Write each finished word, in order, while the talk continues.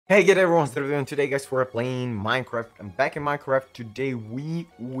Hey, get everyone, what's doing today, guys? We're playing Minecraft. I'm back in Minecraft. Today we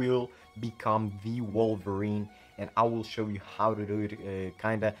will become the Wolverine, and I will show you how to do it,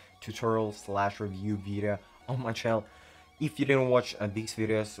 kinda tutorial slash review video on my channel. If you didn't watch these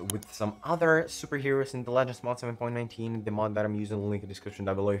videos with some other superheroes in the Legends mod 7.19, the mod that I'm using, link in the description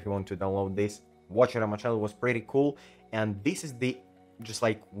down below if you want to download this, watch it on my channel. It was pretty cool, and this is the just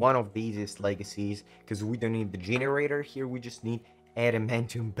like one of the easiest legacies because we don't need the generator here. We just need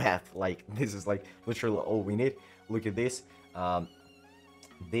adamantium bath. Like, this is like literally all we need. Look at this,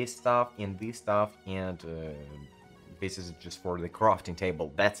 this stuff and this stuff, and this is just for the crafting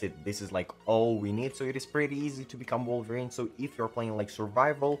table. That's it. This is like all we need. So it is pretty easy to become Wolverine. So if you're playing like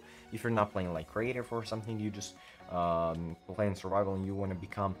survival, if you're not playing like creative or something, you just playing survival and you want to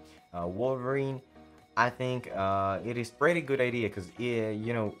become Wolverine, I think it is pretty good idea because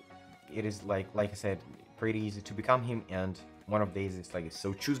it is like I said, pretty easy to become him, and one of these is like,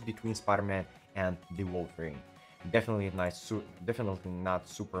 so choose between Spider-Man and the Wolverine. Definitely nice, definitely not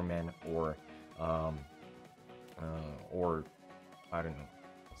Superman um, or I don't know,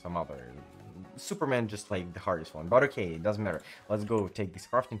 some other Superman, just like the hardest one. But okay, it doesn't matter. Let's go take this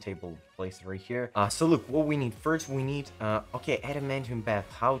crafting table, place it right here. So look, what we need first, we need okay, adamantium bath.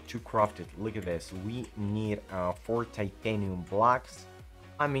 How to craft it? Look at this. We need 4 titanium blocks.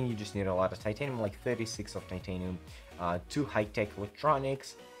 I mean, you just need a lot of titanium, like 36 of titanium, 2 high-tech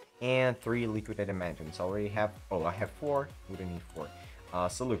electronics, and 3 liquid adamantium. So I already have, oh, I have 4. We don't need 4.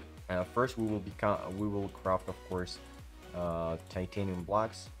 So look, first we will craft, of course, titanium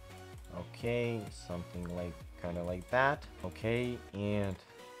blocks. Okay, something like kind of like that. Okay, and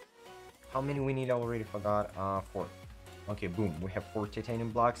how many we need? I already forgot. 4. Okay, boom, we have 4 titanium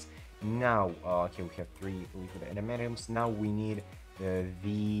blocks. Now okay, we have 3 liquid adamantiums. Now we need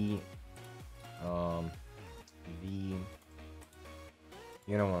the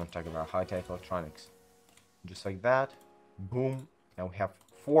you know what I'm talking about, high-tech electronics, just like that. Boom. Now we have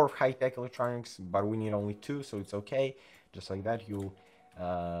 4 high-tech electronics, but we need only 2, so it's okay. Just like that, you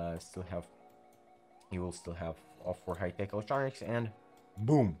will still have all 4 high-tech electronics, and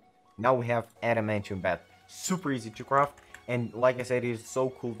boom, now we have adamantium bat. Super easy to craft, and like I said, it's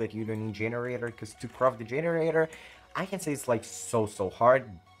so cool that you don't need generator, because to craft the generator, I can say it's like so hard,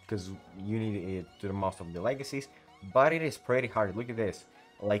 because you need it to the most of the legacies, but it is pretty hard. Look at this,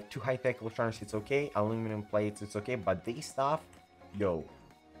 like 2 high-tech electronics, it's okay, aluminum plates, it's okay, but this stuff, yo,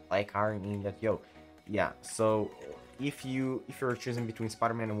 like iron in that, yo, yeah. So if you're choosing between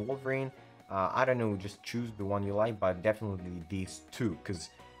Spider-Man and Wolverine, I don't know, just choose the one you like, but definitely these two, because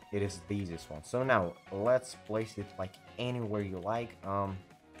it is the easiest one. So now let's place it like anywhere you like. Okay,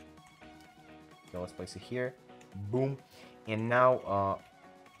 let's place it here. Boom. And now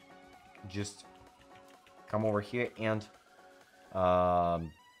just come over here and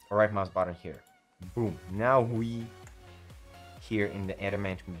right mouse button here. Boom. Now we here in the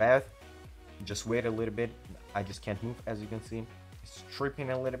adamantium bath. Just wait a little bit. I just can't move, as you can see. It's tripping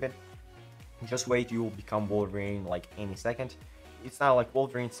a little bit. Just wait, you will become Wolverine like any second. It's not like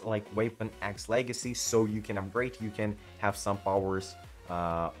Wolverine's like Weapon X Legacy, so you can upgrade, you can have some powers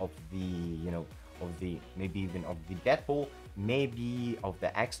of the, of the, maybe even of the Deadpool, maybe of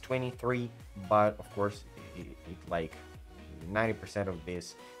the X-23, but of course, it like 90% of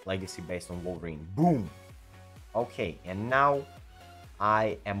this legacy based on Wolverine. Boom! Okay, and now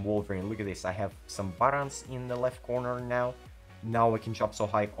I am Wolverine. Look at this, I have some buttons in the left corner now. Now I can jump so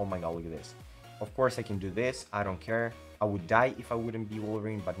high. Oh my god, look at this. Of course I can do this, I don't care. I would die if I wouldn't be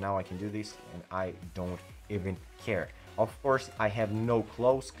Wolverine, but now I can do this and I don't even care. Of course I have no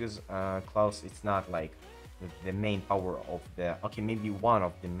clothes, because clothes, it's not like the main power of the, okay, maybe one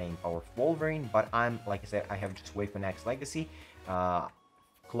of the main power of Wolverine, but I'm, like I said, I have just Weapon X Legacy.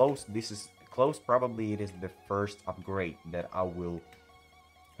 Clothes, this is clothes, probably it is the first upgrade that I will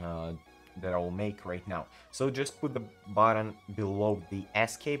make right now. So just put the button below the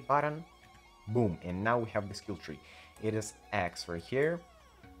escape button. Boom, and now we have the skill tree. It is X right here.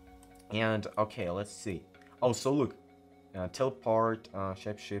 And okay, let's see. Oh, so look, teleport,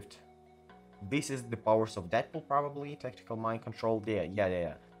 shapeshift. This is the powers of Deadpool, probably. Tactical mind control.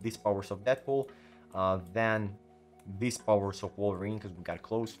 Yeah. These powers of Deadpool. Then these powers of Wolverine, because we got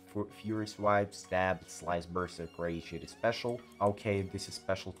close, fury swipe, stab, slice, berserk, rage. It is special. Okay, this is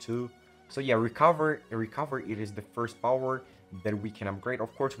special too. So yeah, recover, it is the first power that we can upgrade.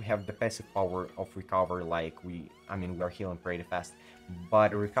 Of course, we have the passive power of recover, like we are healing pretty fast.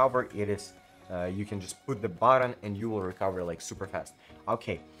 But recover, it is, you can just put the button and you will recover like super fast.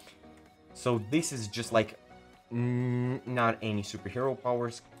 Okay, so this is just like not any superhero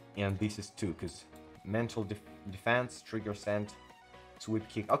powers, and this is too, because mental defense, trigger send, sweep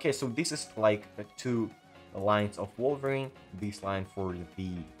kick. Okay, so this is like two lines of Wolverine. This line for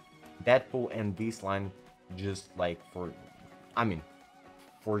the Deadpool, and this line just like for, I mean,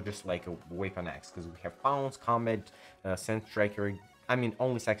 for just like a weapon X, because we have Pounce, Combat, Scent Tracker. I mean,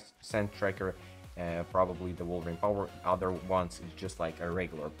 only Scent Tracker, probably the Wolverine power. Other ones is just like a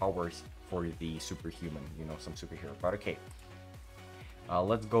regular powers for the superhuman, you know, some superhero. But okay,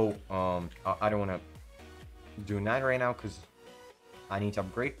 let's go. I don't want to do 9 right now because I need to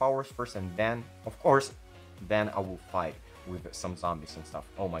upgrade powers first, and then, of course, then I will fight with some zombies and stuff.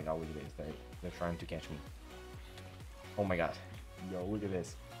 Oh my god, look at this. They're trying to catch me. Oh my god. Yo, look at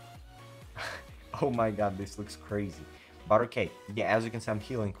this. Oh my god, this looks crazy. But okay, yeah, as you can see, I'm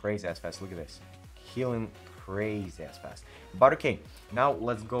healing crazy as fast. Look at this. Healing crazy as fast. But okay, now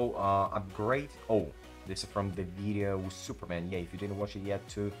let's go upgrade. Oh, this is from the video with Superman. Yeah, if you didn't watch it yet,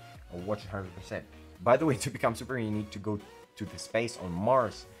 to watch it 100%. By the way, to become Superman, you need to go to the space on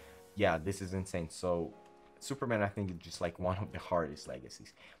Mars. Yeah, this is insane. So Superman, I think, is just like one of the hardest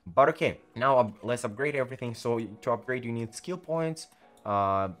legacies. But okay, now let's upgrade everything. So to upgrade, you need skill points.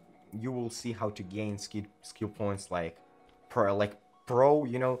 You will see how to gain skill points like pro,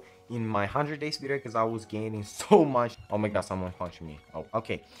 you know, in my 100 days video, because I was gaining so much. Oh my god, someone punched me. Oh,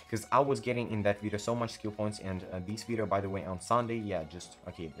 okay, because I was getting in that video so much skill points, and this video, by the way, on Sunday. Yeah, just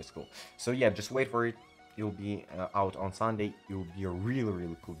okay, that's cool. So yeah, just wait for it. It'll be out on Sunday. It will be a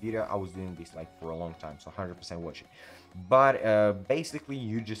really cool video. I was doing this like for a long time, so 100% watch it. But basically,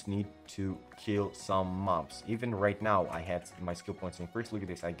 you just need to kill some mobs. Even right now, I had my skill points increased. Look at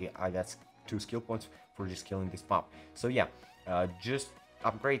this. I got 2 skill points for just killing this mob. So yeah, just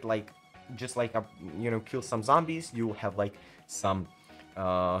upgrade, like just like you know, kill some zombies. You will have like some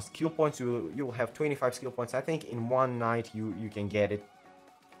skill points. You will have 25 skill points. I think in one night you can get it.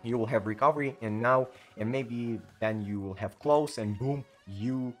 You will have recovery, and maybe then you will have close, and boom,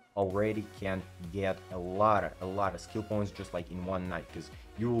 you already can get a lot of skill points just like in one night, because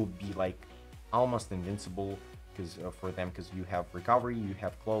you will be like almost invincible, because for them, because you have recovery, you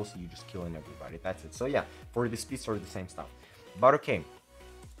have close, you just killing everybody. That's it. So yeah, for the speed sword, the same stuff. But okay,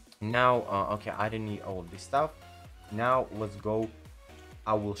 now okay, I didn't need all of this stuff. Now let's go.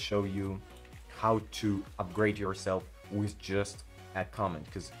 I will show you how to upgrade yourself with just a comment,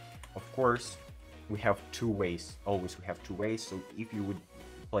 because of course we have 2 ways. Always we have 2 ways. So if you would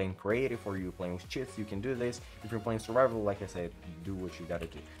playing creative, or you playing with cheats, you can do this. If you're playing survival, like I said, do what you gotta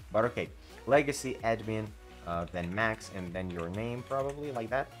do. But okay, legacy, admin, then max, and then your name, probably like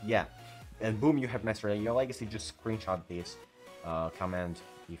that. Yeah, and boom, you have mastered your legacy. Just screenshot this command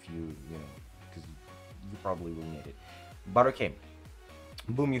if you know, because you probably will need it. But okay,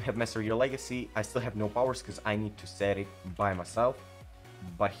 boom, you have mastered your legacy. I still have no powers because I need to set it by myself.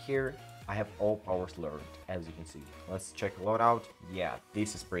 But here I have all powers learned, as you can see. Let's check loadout. Yeah,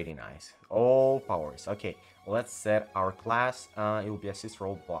 this is pretty nice. All powers. Okay, let's set our class. It will be assist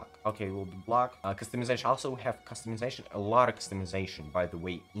roll block. Okay, it will be block. Customization. Also we have customization. A lot of customization, by the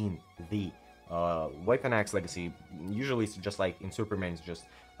way, in the Weapon X legacy. Usually it's just like in Superman, it's just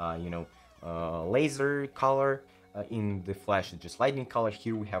you know, laser color. In the Flash, it's just lightning color.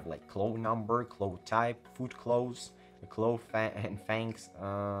 Here we have like claw number, claw type, foot claws, claw and fangs,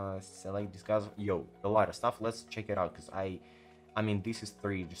 select discuss. Yo, a lot of stuff. Let's check it out, because I mean, this is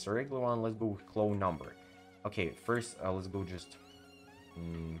 3, just a regular one. Let's go with claw number. Okay, first let's go just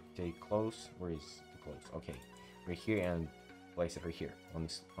take close. Where is the close? Okay, right here, and place it right here on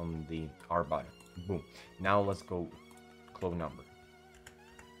this, on the R button. Boom. Now let's go claw number.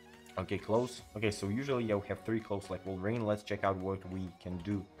 Okay, close. Okay, so usually yeah, we have 3 claws like Wolverine. Let's check out what we can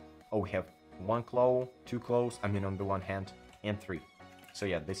do. Oh, we have 1 claw, 2 claws, I mean on the one hand, and 3. So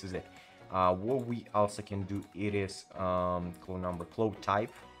yeah, this is it. What we also can do, it is claw number, claw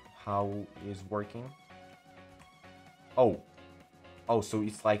type. How is working? Oh, so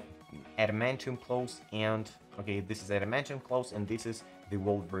it's like adamantium claws, and okay, this is adamantium claws, and this is the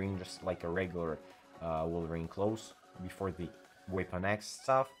Wolverine, just like a regular Wolverine claws before the Weapon X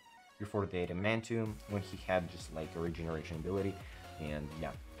stuff. Before the adamantium, when he had just like a regeneration ability. And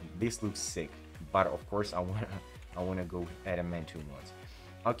yeah, this looks sick, but of course I wanna go with adamantium ones.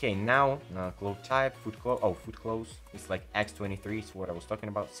 Okay, now claw type, foot claw. Oh, foot claws, it's like X23, is what I was talking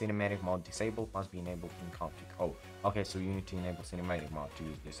about. Cinematic mode disabled, must be enabled in config. Oh, okay, so you need to enable cinematic mode to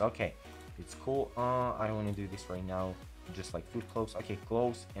use this. Okay, it's cool. I don't want to do this right now, just like foot claws. Okay,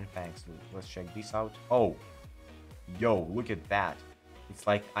 claws and fangs. Let's check this out. Oh, yo, look at that. It's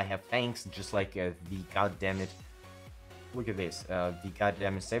like I have fangs, just like the goddammit. Look at this, the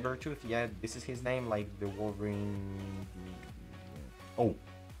goddammit Sabretooth. Yeah, this is his name, like the Wolverine. Oh,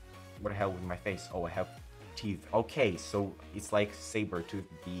 what the hell with my face? Oh, I have teeth. Okay, so it's like Sabertooth,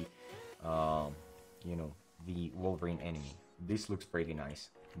 the you know, the Wolverine enemy. This looks pretty nice,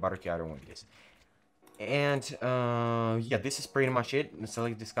 but okay, I don't want this. And yeah, this is pretty much it.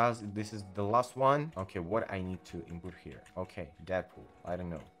 Select discuss. This is the last one. Okay, what I need to input here? Okay, Deadpool. I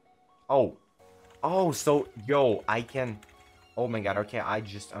don't know. Oh, oh, so yo, I can. Oh my god. Okay, I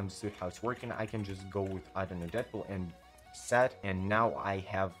just understood how it's working. I can just go with, I don't know, Deadpool and set, and now I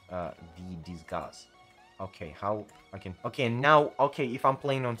have the disguise. Okay, how I can. Okay, now okay, if I'm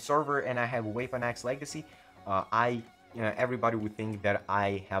playing on server and I have Weapon X Legacy, I everybody would think that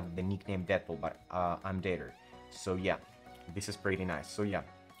I have the nickname Deadpool, but I'm Daiter. So yeah, this is pretty nice. So yeah,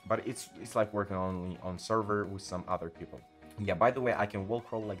 but it's like working only on server with some other people. Yeah, by the way, I can wall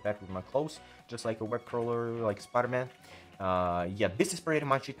crawl like that with my clothes, just like a web crawler, like Spider-Man. Yeah, this is pretty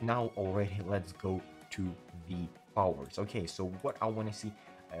much it now already. Let's go to the powers. Okay, so what I want to see,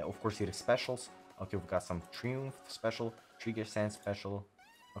 of course, it is specials. Okay, we've got some Triumph special, Trigger Sense special.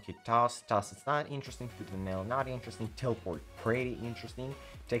 Okay, Toss is not interesting, Fit the Nail not interesting, Teleport pretty interesting,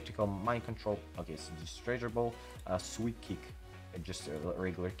 Tactical Mind Control, okay, so just Treasure Ball, Sweet Kick, just a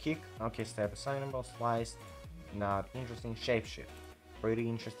regular kick, okay, Step Assignable, Slice, not interesting, Shapeshift, pretty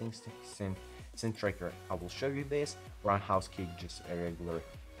interesting, Synth Tracker, I will show you this, Roundhouse Kick, just a regular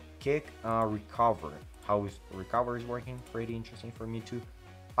kick, Recover, how is Recover is working, pretty interesting for me too,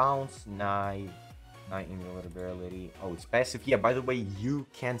 Bounce, invulnerability. Oh, it's passive. Yeah, by the way, you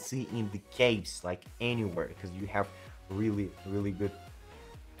can see in the caves like anywhere because you have really good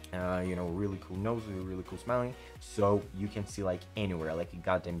really cool nose, really cool smiling, so you can see like anywhere, like a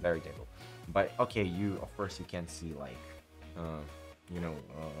goddamn Daredevil. But okay, you of course you can see like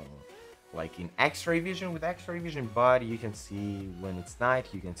like in X-ray vision with X-ray vision, but you can see when it's night,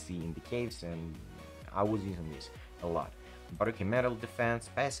 you can see in the caves, and I was using this a lot. But okay, metal defense,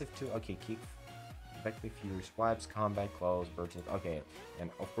 passive too. Okay, kick, effective fury swipes, combat close, burst. Okay, and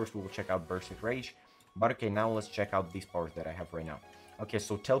of course we will check out burst rage. But okay, now let's check out these powers that I have right now. Okay,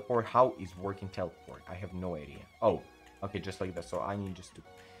 so teleport, how is working teleport? I have no idea. Oh, okay, just like that. So I need just to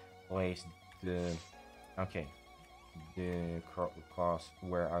place the the cross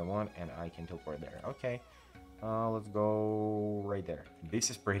where I want, and I can teleport there. Okay, let's go right there. This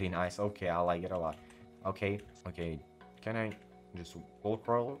is pretty nice. Okay, I like it a lot. Okay, can I just wall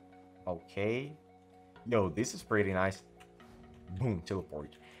crawl? Okay, yo, this is pretty nice. Boom,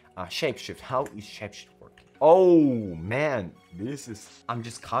 teleport. Shapeshift, how is shapeshift working? Oh man, this is, I'm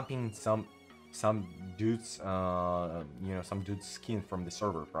just copying some dude's some dude's skin from the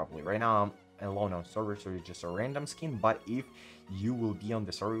server. Probably right now I'm alone on server, so it's just a random skin. But if you will be on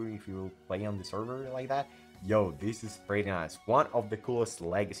the server, if you will play on the server like that, yo, this is pretty nice. One of the coolest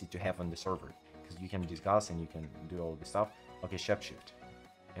legacy to have on the server, because you can discuss and you can do all this stuff. Okay, shapeshift,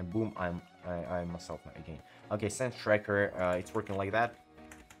 and boom, I'm myself again. Okay, sense tracker, it's working like that.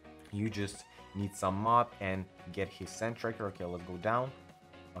 You just need some mob and get his scent tracker. Okay, let's go down.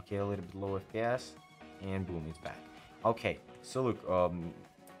 Okay, a little bit low FPS, and boom, it's back. Okay, so look,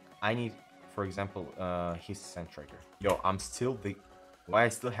 I need, for example, his scent tracker. Yo, I'm still the, why I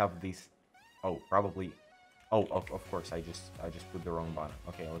still have this? Oh, probably. Oh, of course, I just put the wrong button.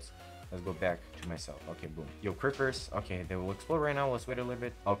 Okay, let's go back to myself. Okay, boom. Yo, creepers. Okay, they will explode right now. Let's wait a little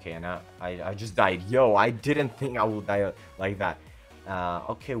bit. Okay, and I just died. Yo, I didn't think I would die like that.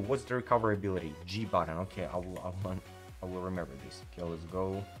 Okay, what's the recovery ability? G button. Okay, I will remember this. Okay, let's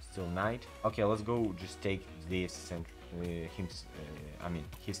go. Still night. Okay, let's go. Just take this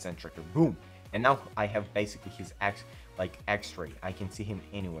his scent tracker. Boom. And now I have basically his X-ray. I can see him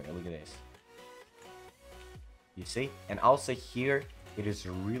anywhere. Look at this. You see? And also here it is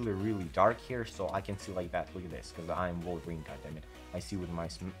really dark here, so I can see like that. Look at this, because I am Wolverine. Goddammit, I see with my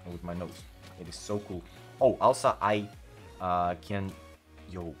nose. It is so cool. Oh, also I can,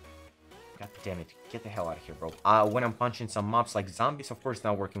 yo, god damn it, get the hell out of here, bro. When I'm punching some mobs like zombies, of course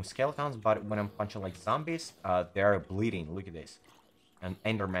not working with skeletons, but when I'm punching like zombies, they are bleeding. Look at this. And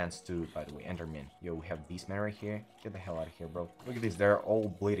Endermans too, by the way. Enderman. Yo, we have this man right here. Get the hell out of here, bro. Look at this. They're all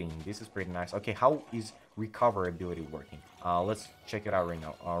bleeding. This is pretty nice. Okay, how is recover ability working? Let's check it out right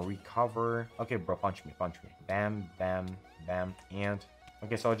now. Recover. Okay, bro, punch me. Bam, bam, bam, and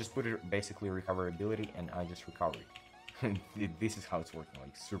okay, so I just put it basically recover ability, and I just recover it. This is how it's working,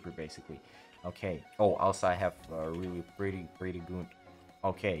 like super basically. Okay. Oh, also I have really pretty good.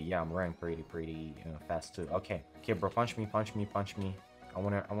 Okay, yeah, I'm running pretty fast too. Okay, bro, punch me. I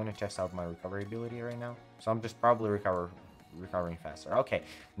wanna test out my recovery ability right now. So I'm just probably recovering faster. Okay,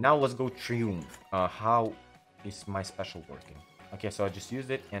 now let's go Triumph. How is my special working? Okay, so I just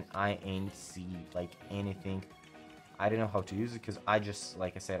used it and I ain't see like anything. I don't know how to use it because I just,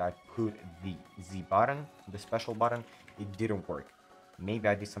 like I said, I put the Z button, the special button. It didn't work. Maybe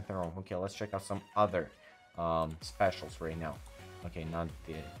I did something wrong. Okay, let's check out some other specials right now. Okay, not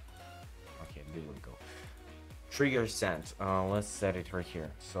the... Okay, there we go. Trigger sense. Let's set it right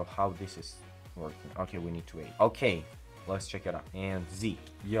here. So how this is working. Okay, we need to wait. Okay, let's check it out. And Z.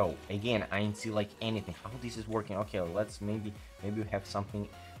 Yo, again, I didn't see like anything. How this is working. Okay, let's maybe we have something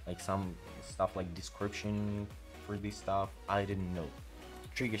like some stuff like description for this stuff. I didn't know.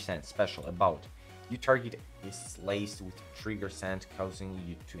 Trigger sense special about. You target is laced with trigger scent, causing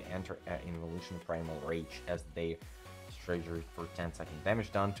you to enter an involution primal rage as they treasure for 10 seconds.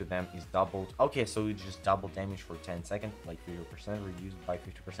 Damage done to them is doubled. Okay, so you just double damage for 10 seconds, like 50%, reduced by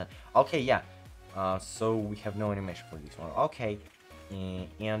 50%. Okay, yeah. So we have no animation for this one. Okay.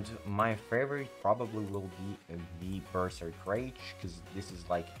 And my favorite probably will be the Berserk Rage, because this is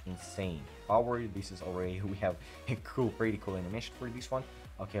like insane power. This is already, we have a cool, pretty cool animation for this one.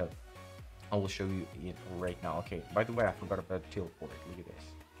 Okay, I will show you it right now. Okay, by the way, I forgot about teleport. Look at this.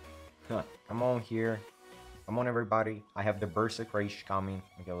 Huh. Come on here. Come on, everybody. I have the Berserk Rage coming.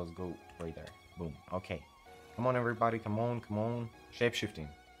 Okay, let's go right there. Boom. Okay. Come on, everybody. Come on, come on. Shape shifting.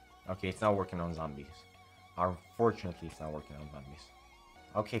 Okay, it's not working on zombies. Unfortunately, it's not working on zombies.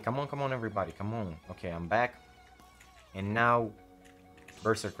 Okay, come on, everybody. Come on. Okay, I'm back. And now,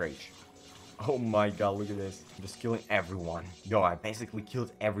 Berserk Rage. Oh my god, look at this. I'm just killing everyone. Yo, I basically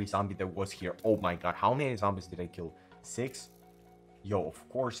killed every zombie that was here. Oh my god, how many zombies did I kill? 6? Yo, of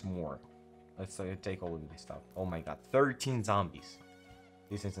course more. Let's take all of this stuff. Oh my god, 13 zombies.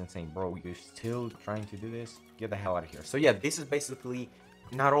 This is insane, bro. You're still trying to do this? Get the hell out of here. So yeah, this is basically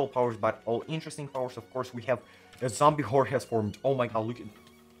not all powers, but all interesting powers. Of course, we have a zombie horde has formed. Oh my god,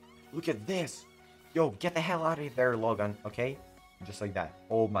 look at this. Yo, get the hell out of there, Logan. Okay, just like that.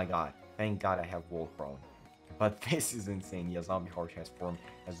 Oh my god. Thank god I have wall crawling. But this is insane. Yeah, zombie horde has formed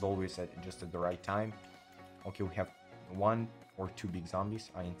as always just at the right time. Okay, we have 1 or 2 big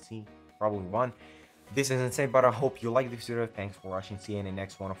zombies. I didn't see. Probably 1. This is insane, but I hope you like this video. Thanks for watching. See you in the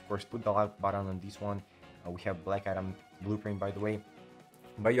next one. Of course, put the like button on this one. We have Black Adam blueprint, by the way.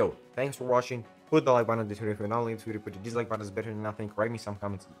 But yo, thanks for watching. Put the like button on this video if you're not liking this video. Put the dislike button, is better than nothing. Write me some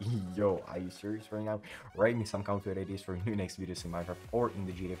comments. Yo, are you serious right now? Write me some comments with ideas for new next videos in Minecraft or in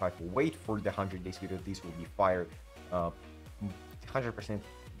the GTA 5. Wait for the 100 days video. This will be fire. 100%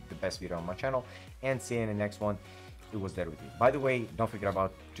 the best video on my channel. And see you in the next one. It was there with you. By the way, don't forget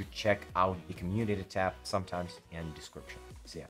to check out the community tab sometimes and description. See ya.